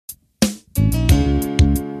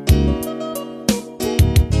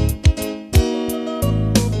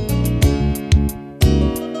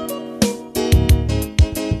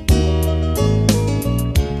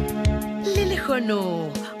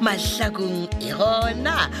mahlakong e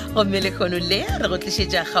gona gomme lekgono le re go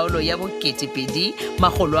tlišetša kgaolo ya bo2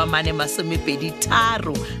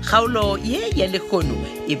 323 kgaolo ye ya lekgono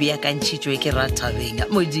e beakantšhitšwe ke Rathabeng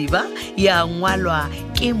Modiba ya ngwalwa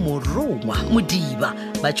ke Morongwa Modiba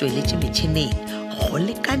ba tšweletše metšhineng go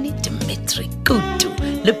lekane Dimitri Kutu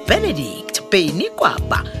le Benedict Beni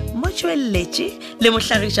Kwapa mo tšweletše le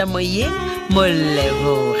mohlagiša moyeng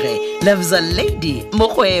Moleboge Loves Lady mo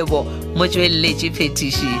kgwebo mo tšweletše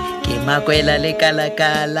phetiši ke Makwela le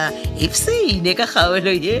Kalakala ipsene ka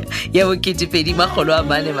kgaolo ye ya bo2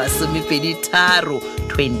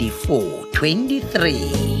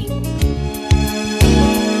 24-23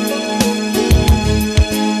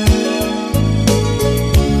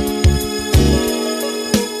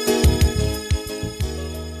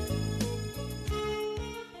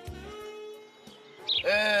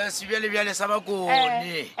 Sibele sa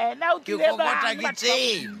bakone ke kokota ke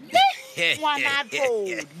tseng ngwana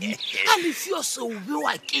toni Alfios o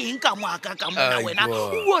bewa keng ka moaka ka mona wena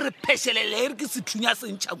o re pheshelele re ke sethunya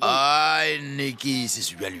sentšha go ai nne ke se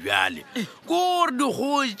sibele go re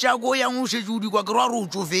go tša go yang o shetse o di kwa ke re o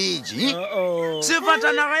tsofetse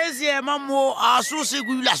sefatana ga e seema mo a so se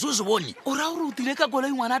go ile so se bone o ra o re o tile ka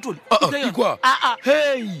koloi ngwana toni ikwa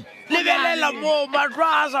hey lebelela mo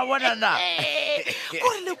matwa sa bona na o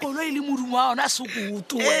re le koloi le modumo wa ona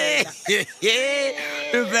sokutu wena e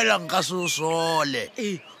fela nka so sole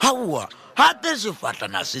hawa hate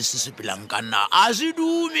sefatana se se sepelang ka nna a se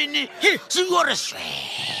dumene se gore se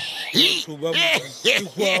se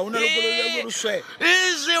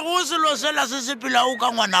go selo sela se sepela o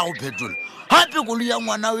ka ngwana go phetola hape koloi ya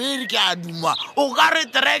ngwana o e re ke a duma o ka re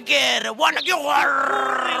trekere bona ke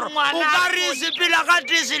gore o ka re sepela ka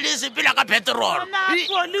tese le sepela ka petrol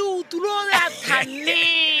le o tulo ya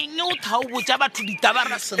thaneng o thao botsa batho ditaba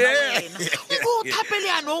ra sena wena o thapele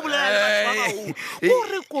yana o bolela le batho ba bao o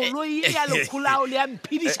re koloi ya lekgolao le ya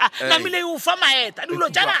mphidisha namile o fa maeta dilo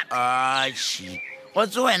tša naka go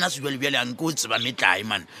tse wena sebjalebjale a nke o tseba metlae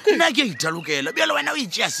man nna ke a ithalokela bjale wena o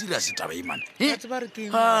itšea serious taba e man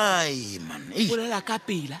ai man bolela ka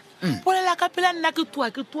pela nna ke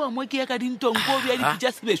toa mo ke ya ka dintonko bja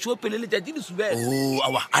dipitša sebešo pele letšatši di subela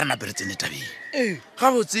awa a re naperetsene tabeng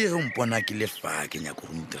ga botse ge mpona ke lefa ke nyako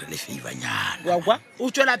go ntirele feivanyana wakwa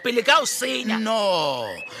o tšwela pele ka o senya no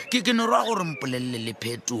ke no roa gore mpolelele le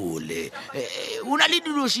Phetola o na le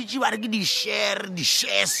dilošitše ba re ke dišere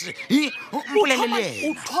dišhes mpolelele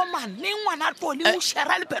o thoma ne ngwana tole o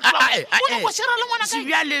shera le Phetola o go shera le ngwana ka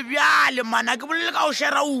sebjale mana ke bolele ka o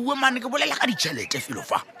shera uwe man ke bolela ka ditšhelete felo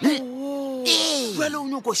fa jale o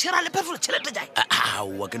nyoko shera le Phetola tšhelete jae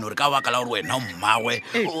aowa ke no re ka baka la gore wena o mmagwe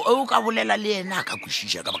o ka bolela le ena a ka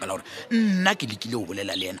kwešiša ka baka la gore nna ke lekile o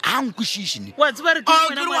bolela le ena a nkwešišene wa tseba re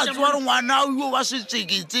wa tseba re ngwana yo wa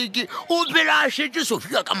setseketseke o phela a šetse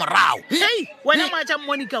Sophia ka morago wena matša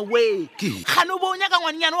Monica we gane o bo o nyaka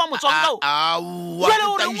ngwanenyane wa motswang kao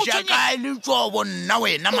taiša kae le tsobo nna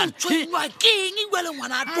wena man tshwenywa keng jale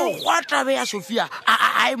ngwana mokgwa tabe ya Sophia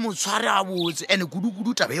a e motshware a botse ande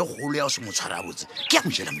kudu tabe e kgolo ya o se motshware a botse ke ya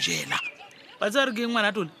mojela ba tsa re ke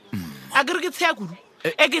ngwana tole a ke re ke tsheya kudu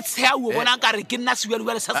e ke tsheya o bona ka re ke nna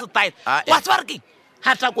sebjalebjale sa style wa tseba re keng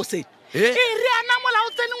hata ko se e re ana mola o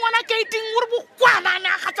tsene ngwana gating o re bokwana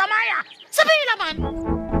na ga tsamaya sepela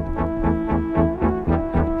man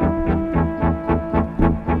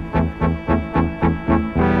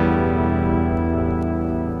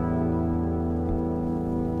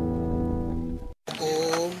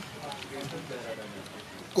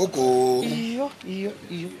Koko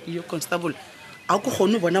iyo constable a go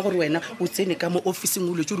gone bona gore wena o tsene ka mo officing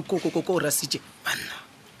o letse gore koko o rasitše banna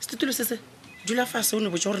setitulo se dula fase o ne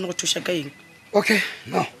botsa gore ne go thuša ka eng okay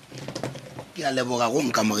no ke a leboga go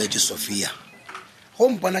nkamogetse Sophia go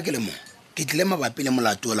mpona ke le mo ke tlile mabapi le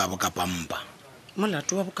molato o la bokapampa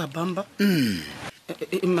molato wa bokapampa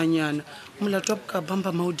manyana molato wa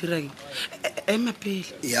bokapampa ma o dirang ema pele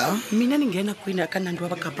ya mina ni ngena kwena ka nandi wa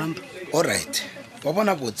bokapampa alright wa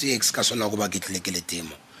bona botse ex ka sola go ba ke tlile ke le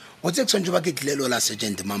temo botse ke ba ke tlile lo la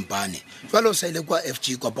sergeant Mampane jwale o sa ile kwa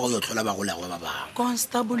FG kwa pa go tlhola ba go la go ba bang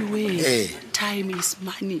constable we time is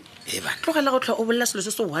money tlogela go tlha o bolla selo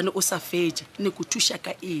se so one o sa fetse ne go thuša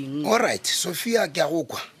ka eng alright Sophia ke a go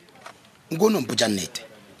kwa ngono mpotsa nnete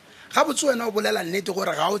ga botse wena o bolela nnete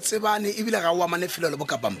gore ga o tsebane e bile ga o amane felo le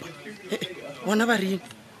bokapampa bona ba re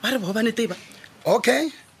bo ba nete ba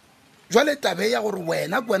okay jwale tabe ya gore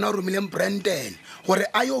wena o romile Brandon gore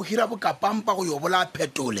a yo hira bokapampa go yo bola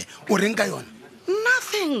Phetola o reng ka yona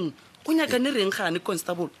nothing o nyaka ne reng gane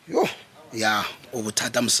constable yo ya o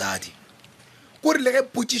bothata mosadi gore le ge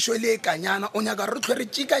potšišo le e kanyana o nyaka re tlhwe re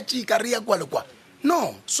tšika re ya kwa le kwa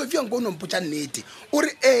no Sophia nko o nompotsa nnete o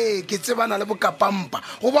re ke tsebana le bokapampa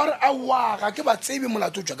goba re aowa ga ke ba tsebe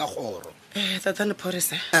molato tswa ka kgoro tatane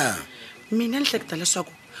Porisa mina ni hleketa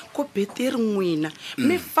leswaku ko beteri n'wina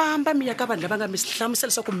mi famba mi ya ka vanhu lava nga mi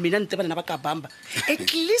hlamusela leswaku mina ni tivana na vakabamba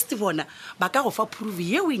at least vona va ka go fa prove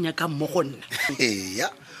ye o e nyaka mmogo nna eya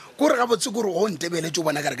ko re gabotse kore go ntebeletse o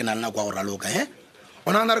bona ka re ke na le nako ya go raloka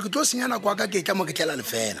o nagana re ke tlo senya nako ya ka ke tla mo ke tlela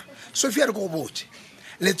lefela Sophia re ko go botse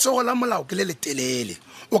letsogo la molao ke le letelele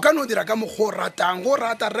o ka no dira ka mokgwa o ratang go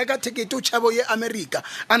rata reka ticket o tšhabo ye America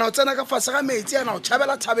ana o tsena ka fase ga metsi ana o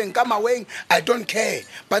tšhabela thabeng ka maweng I don't care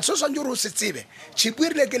but so swantse gore o se tsebe Chipu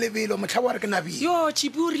rile ke lebelo motlha wa re ke nabile yo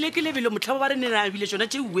Chipu rile ke lebelo motlha ba re ne nabile tsona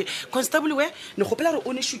tšeuwe constable we ne gopela re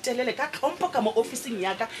o ne shutelele ka tlhompho ka mo officing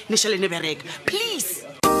yaka ne shale ne bereka please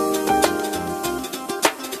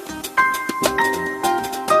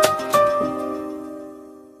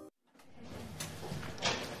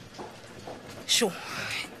Sure.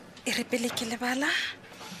 E re pele ke lebala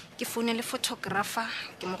ke foune le photographer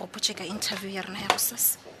ke mo gopotse ka interview ya rena ya go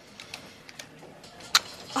sasa.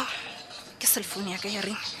 Ke cell phone ya ka ya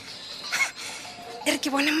ring. E re ke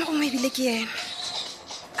bona mo go mebile ke yena.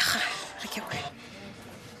 Re ke kwa.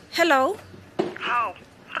 Hello. How?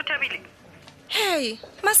 Re tabile. Hey,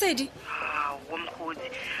 Masedi. Wa mkhodi.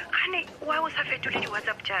 Khane wa o sa fetole di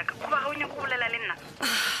WhatsApp jaka. Go ba ga o nya go bolela le nna.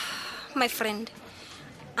 My friend.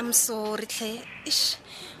 I'm sorry tle. Ish.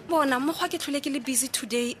 Bona mo gwa ke tlhole ke le busy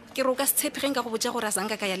today. Ke roka setshepegeng ka go botsa gore a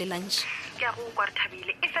zanga ka ya le lunch. Ke a go kwa re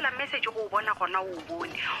thabile. E fela message go bona gona o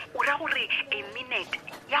bone. O ra gore a minute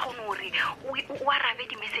ya go no re o arabe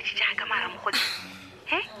di message jaka mara mogodi.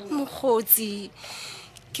 Mogodi.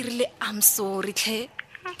 Ke rile I'm sorry tle.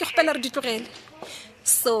 Ke gopela re ditlogele.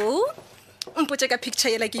 So, mpotse ka picture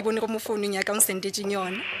yela ke ibone go mo phone ya ka o sendetseng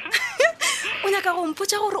yona. O nyaka go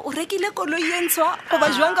mpotsa gore o rekile koloi e ntshwa go ba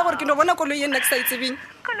jwang ka gore ke no bona koloi e nna ke sa itsebeng.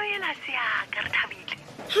 Koloi ela se ya ka re thabile.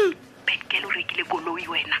 Betkele o rekile koloi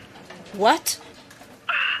wena. What?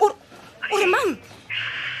 O re mang?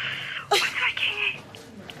 O sa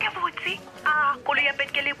ke botse. Koloi ya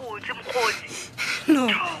Betkele botse mkhodi. No.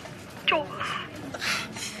 Jo.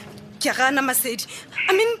 Ke gana Masedi.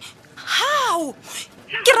 I mean, how?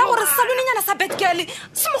 Ke ra gore salone nyana sa Betkele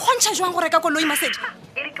se mo gontšha jwang go reka koloi Masedi?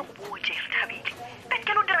 E re ke go botse re thabile.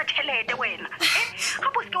 Betkele o dira tšhelete wena. Ga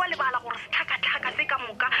bo se wa lebala gore se tlhaka se ka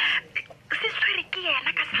moka se swere ke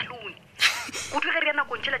yena ka salone. O dira re yana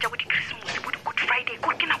go ntšhela tša go di Christmas bo di Good Friday go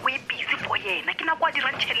ke na go e busy for yena ke na go a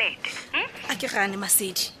dira tšhelete. A ke gane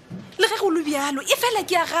Masedi. Le ge go lo bjalo e fela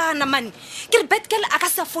ke a gana man. Ke re Betkele a ka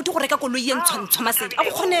se afford go reka koloi e ntshwantshwa Masedi. A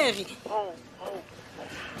go kgonege.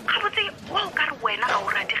 Gabotse wa o ka re wena ga o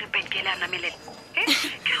rate ge Betkele a namelela. Ke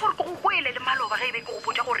gore ke go kwele le maloba ge e be ke go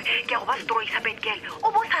botsa gore ke a go ba setoroi sa Betkele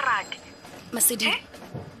o bo sa rate. Masedi.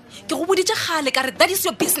 Ke go boditse gale ka re that is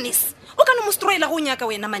your business. O ka no mo stroela go nyaka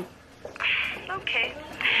wena man. Okay.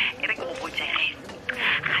 E re ke go botsa ge.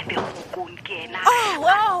 Gape go kong ke ena.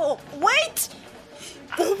 Oh, wait.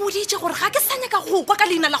 Go boditse gore ga ke sanya ka go kwa ka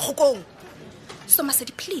leina la gokong. So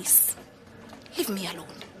Masedi, please. Leave me alone.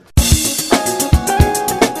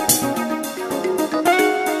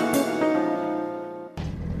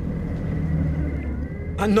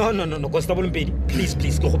 No, Constable Mpedi, please,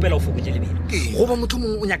 ke gopela o fokotse lebelo. Go ba motho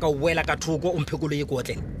mongwe o nyaka o boela ka thoko o mphekolo ye go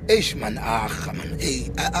tleng. man man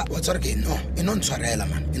wa tsara ke no e no ntshwarela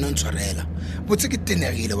man e no ntshwarela botse ke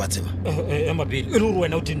tenegile wa tseba Mabedi e le gore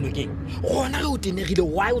wena o tinno keng gona ge o tenegile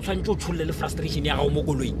why o tshwantse o tsholle le frustration ya gago mo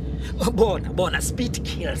koloi bona speed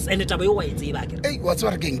kills and taba yo wa e tseba ke wa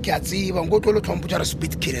tsara ke a tseba ngo tlo le tlhompho tsa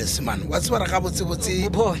speed kills man wa tsara ga botse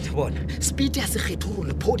bona speed ya se kgetho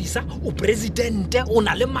le podisa o president o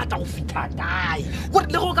na le mata go fitha kae gore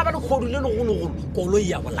le go ka ba le khodu le legolo koloi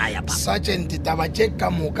ya bolaya ba sergeant taba che ka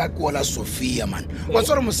moka kola Sophia man wa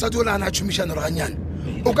tsara mosadi o la ana tshumishana re ganyana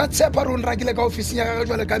o ka tshepa re o nrakile ka office ya ga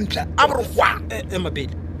jwale ka ntla a bro gwa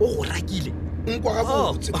Mabedi o go rakile nkwa ga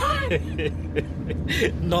botse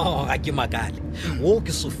no ga ke makale o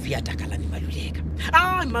ke Sophia takalane maluleka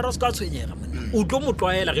mara ska tshwenyega man o tlo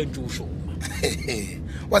motloela ge ntse o shoma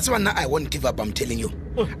what's one I won't give up, I'm telling you.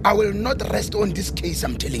 I will not rest on this case,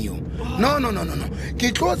 I'm telling you. No.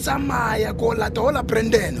 Ke tlo tsamaya go la tola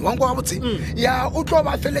Brendan. Wa go botse. Ya o tlo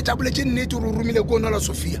ba feletsa boletse nnete re rumile go nola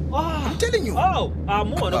Sophia. I'm telling you.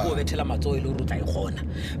 Mo ona go betela matso ile re tla igona.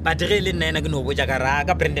 But re le nna ke no boja ka ra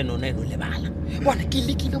ka Brendan ona no lebala. Bona ke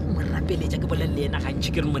lekile go mo rapeletsa ke bolela le ena ga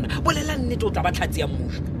ntse ke re mona. Bolela nnete o tla ba tlhatsi ya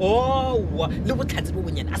mmusho. Le botlhatsi bo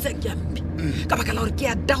bonyana a se ke ampi. Ka baka la gore ke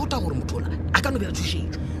a doubt gore motho ona a ka no be a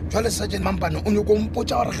thušetšwa. Jwale Sergeant Mampane o nyoko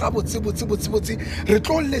mpotsa gore ga botse re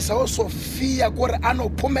tlo lesa o Sophia gore a no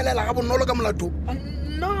phomelela ga bonolo ka molato.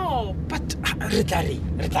 No, but re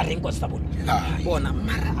tla reng kwa Sebolo bona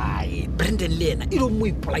mara Brandon le ena e lo mo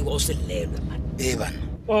ipolai wa o selelwe man bana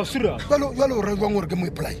oh serious jalo o re kwang gore ke mo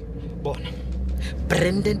ipolai bona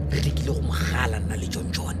Brandon re lekile go mogala nna le John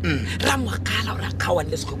ra mogala gore a kgawane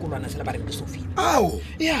le segokolwana fela ba reng ke Sophia ao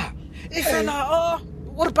ya e fela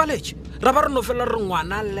o re paletse ra ba re no fela re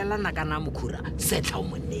ngwana lelana kana mokhura setla o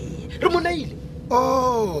monne re monaile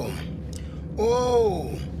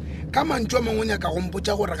ka mantšwa mangwe nyaka go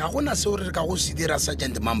mpotsa gore ga gona seo re ka go se dira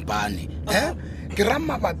Sergeant Mampane ke ra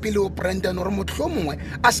mabapi le o Brandon gore motlho mongwe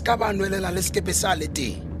a se ka ba nwelela le sekepe sa le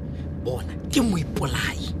teng bona ke mo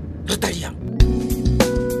ipolai re tadiang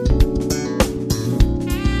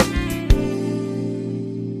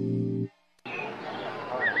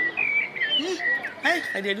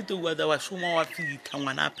ga di a ditouata wa šoma wa fitha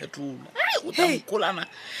ngwana a Phetola o tamkolana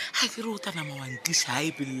ga ke re o tanama wa ntisa a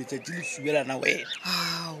e pele letsatsi le subelana wena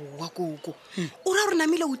wa koko o ra gore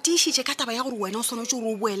namile o tiišitše ka taba ya gore wena o tshwanetse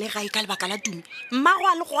gore o boele gae ka lebaka la tumi mmago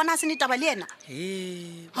a le gona a sene taba le ena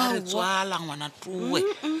ba re tswala ngwana towe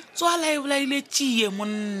tswala e bolaile tšie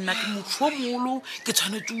monna ke motho o mogolo ke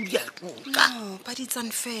tshwanetse o di a toka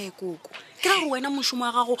baditsanfe koko ke ra gore wena mošomo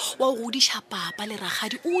wa gago wa o godiša papa le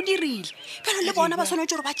ragadi o dirile fela le bona ba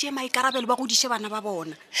tshwanetse gore ba tšee maikarabelo ba godiše bana ba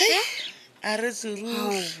bona a re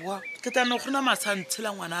seruwa ke tano gona masantshela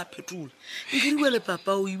ngwana a Phetola nkiriwe le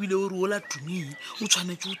papa o ebile o re o la tumile o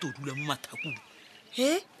tshwanetse o todula mo mathakong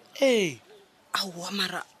aowa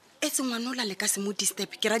mara e tse ngwana o la le ka se mo disturb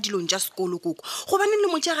ke ra dilong tša sekolo koko gobaneng le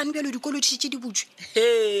motšeagane bjalo dikolo dišitše di butswe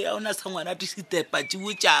a ona sa ngwana disetepa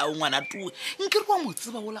tšeo tšao ngwana toe nkere wa mo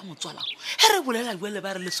tseba o la motswalago ge re bolela bjale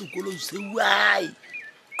ba re le sekolong seuai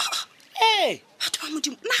batho ba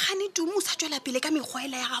modimo nagane tumo o sa tswela pele ka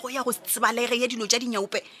mekgwaela ya gago ya go tsebalege ya dilo tša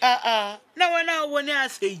dinyaupe na wena o bone a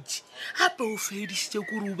feitše gape o fedisitše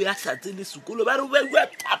kore o be a sa tsene sekolo ba re o beua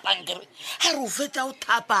thapang kere ga re o fetsa o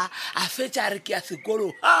thapa a fetsa a re ke ya sekolo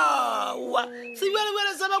aowa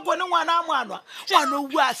sebjalebjale sa ba kone ngwana a ngwana o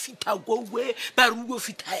bua a fitha kowe ba re o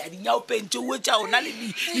fitha ya dinyaopeng tšeo tša ona le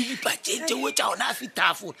dipatšeng tšeo tša ona a fitha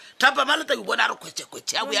a fola thapa maleta ke bona a re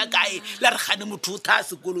kwetšekwetše ya boya kae la re gane motho o thaa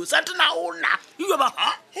sekolo sa tena ona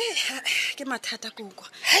ke mathata koko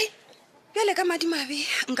bjale ka madimabe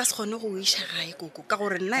nka se kgone go o iša gae koko ka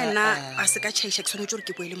gore nna ena a se ka tšhaiša ke tshwanetse gore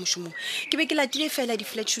ke boele mošomong ke be ke latile fela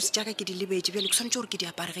di-flat shoes jaaka ke di lebetse bjale ke tshwanetse gore ke di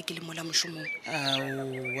aparege ke le mola mošomong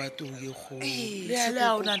wa toke le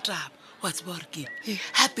a ona taba wa tseba gore ke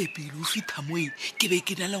gape pele o fitha moe ke be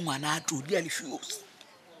ke na le ngwana a todi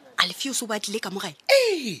Alfios o batlile ka mo gae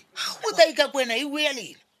Motlaikakwena e bua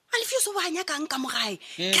lena Alfios o ba nyakang ka mo gae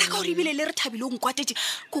ke raka gore ebile le re thabile o nkwatetse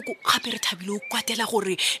koko gape re thabile o kwatela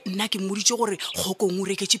gore nna ke mmoditse gore kgokong o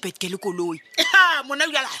reketse petke le koloi mona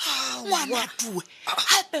bjala ngwana tue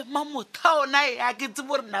gape mamotha ona a ke tse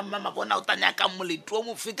bore nna mama bona o tanyakang moleti o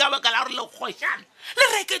mofe ka baka la gore le kgošana le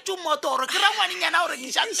reketse motoro ke ra ngwanenyana o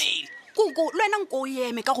rekiša mmele koko le wena nko o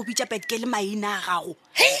eme ka go bitša petke le maina a gago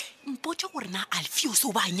mpotse gore na Alfios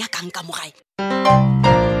o ba nyakang ka mo gae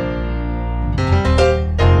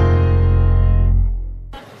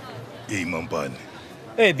Hey Mampane.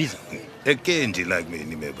 Biza. Ekenji like me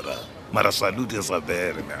ni mebra. Mara salute sa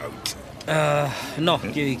bere me out. No,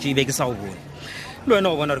 ke be ke sa go bone. Le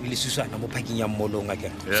wena o bona re le susana mo parking ya mmolong a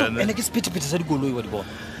kere. So ene ke sephetephethe sa dikoloi wa di bona.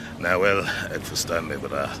 Na well, I understand me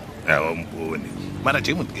bra. I am bone. Mara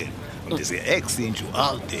je mutke. Ndise exchange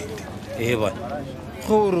all day. Bona.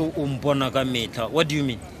 Gore o mpona ka metla. What do you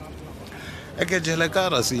mean? Ekejela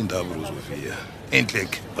kara sindaburu Sophia.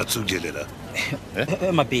 Entlek batsujelela.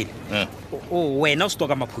 Mapele wena o se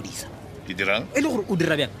toka maphodisa Ke dirang? e le gore o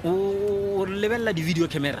dira bjang o lebelela di-video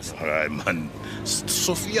cameras Ay man,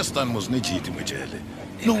 Sophia stan mos ne jiti mojele.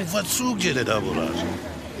 No, vatsukjele daburaj.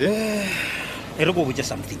 e re ko botse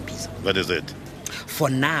something Biza. What is it? For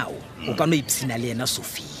now o ka no ipsina le ena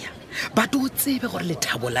Sophia but o tsebe gore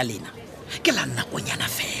lethabo la lena ke la nakonyana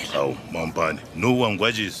fela Au, Mampane, no one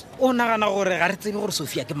gwajis. o nagana gore ga re tsebe gore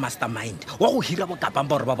Sophia ke mastermind wa go hira bokapang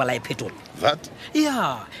ba gore ba bolae Phetola What?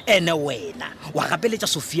 ya ene wena wa gapeletša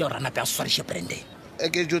Sophia gore a nape a swariše Brandon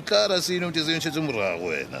Eke jutlara sino mtizenshe tsumrago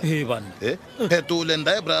wena. banna Phetola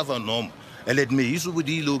ndae brava nom. Let me isu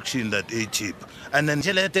budi lokshin that a cheap. And then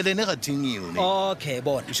jeletele ne gatingione. okay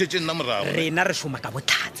bona Shetse nna morago. rena re šoma ka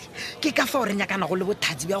botlhatsi ke ka fa gore nyakana go le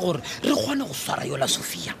botlhatsi bja gore re kgone go swara yola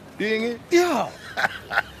Sophia Ding. ya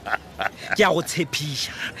ke a go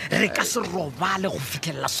tshepiša re ka se robale go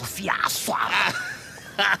fitlhelela Sophia a swara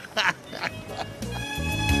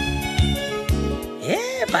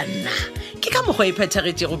banna ke ka mokgwa e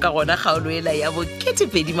phethagetšego ka gona kgaolo ela ya bo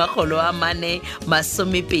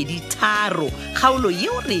 2,423 kgaolo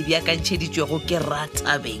yeo re e beakantšheditšwego ke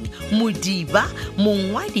Rathabeng Modiba,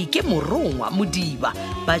 mongwadi ke Morongwa Modiba,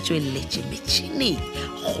 ba tšweletše metšhineng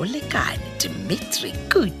go lekane Dimitri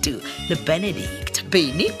Kutu le Benedict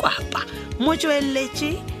Beny Kwapa,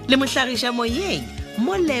 motšweletše le mohlagiša moyeng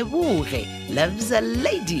Moleboge Loves a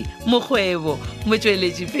Lady Mokgwebo,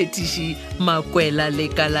 motšweletši phetiši Makwela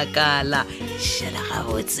Lekalakala. Šala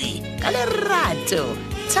gabotse ka lerato,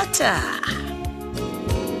 thata.